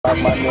My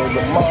nigga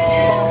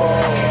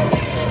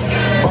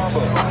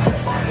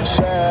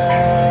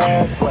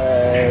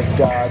Shaq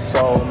got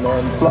soul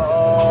and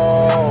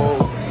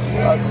flow.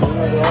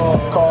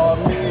 Call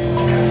me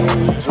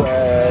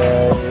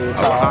Dre.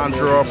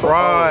 Alejandro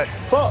abroad,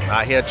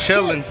 out here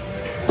chilling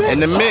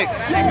in the mix.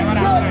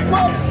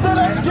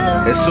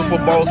 It's Super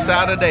Bowl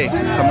Saturday.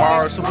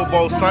 Tomorrow Super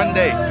Bowl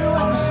Sunday.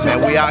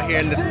 Man, we out here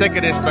in the thick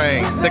of this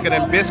thing, thicker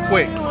than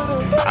Bisquick.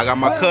 I got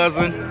my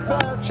cousin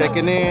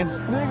checking in,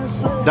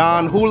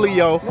 Don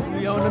Julio.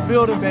 Julio in the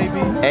building, baby.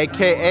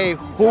 AKA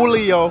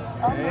Julio.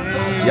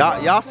 Hey.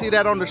 Y'all see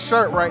that on the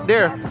shirt right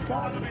there.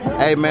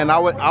 Hey man, I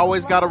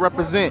always gotta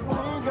represent.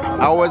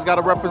 I always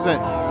gotta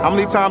represent. How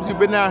many times you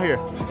been out here?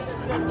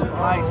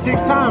 Like 6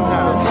 times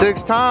now.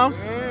 6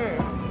 times?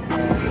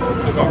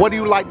 Yeah. What do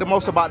you like the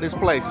most about this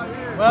place?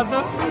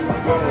 Weather,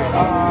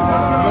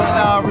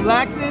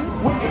 relaxing,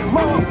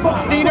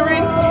 scenery.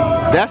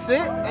 That's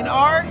it? And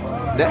art.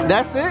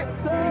 That's it?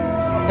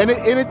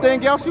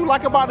 Anything else you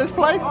like about this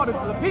place? Oh, the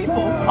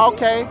people.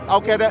 Okay,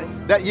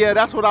 yeah,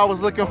 that's what I was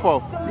looking for.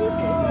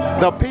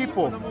 The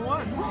people.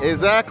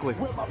 Exactly.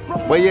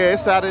 But yeah,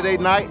 it's Saturday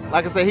night.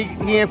 Like I said,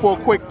 he in for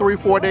a quick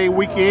 3-4 day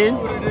weekend.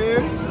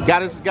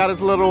 Got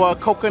his little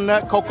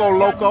coconut, Coco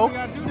Loco.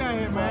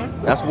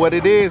 That's what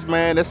it is,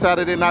 man. It's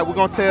Saturday night. We're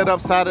gonna tear it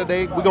up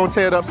Saturday. We're gonna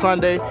tear it up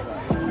Sunday.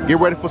 Get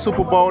ready for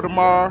Super Bowl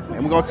tomorrow,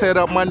 and we're gonna tear it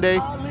up Monday.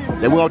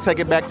 Then we're gonna take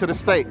it back to the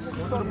States.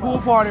 Go to the pool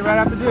party right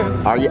after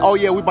this. Oh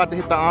yeah, we about to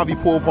hit the Envy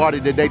pool party,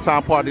 the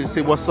daytime party, to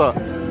see what's up.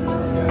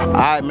 All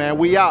right, man,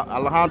 we out.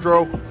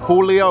 Alejandro,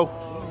 Julio,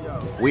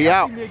 we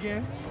out.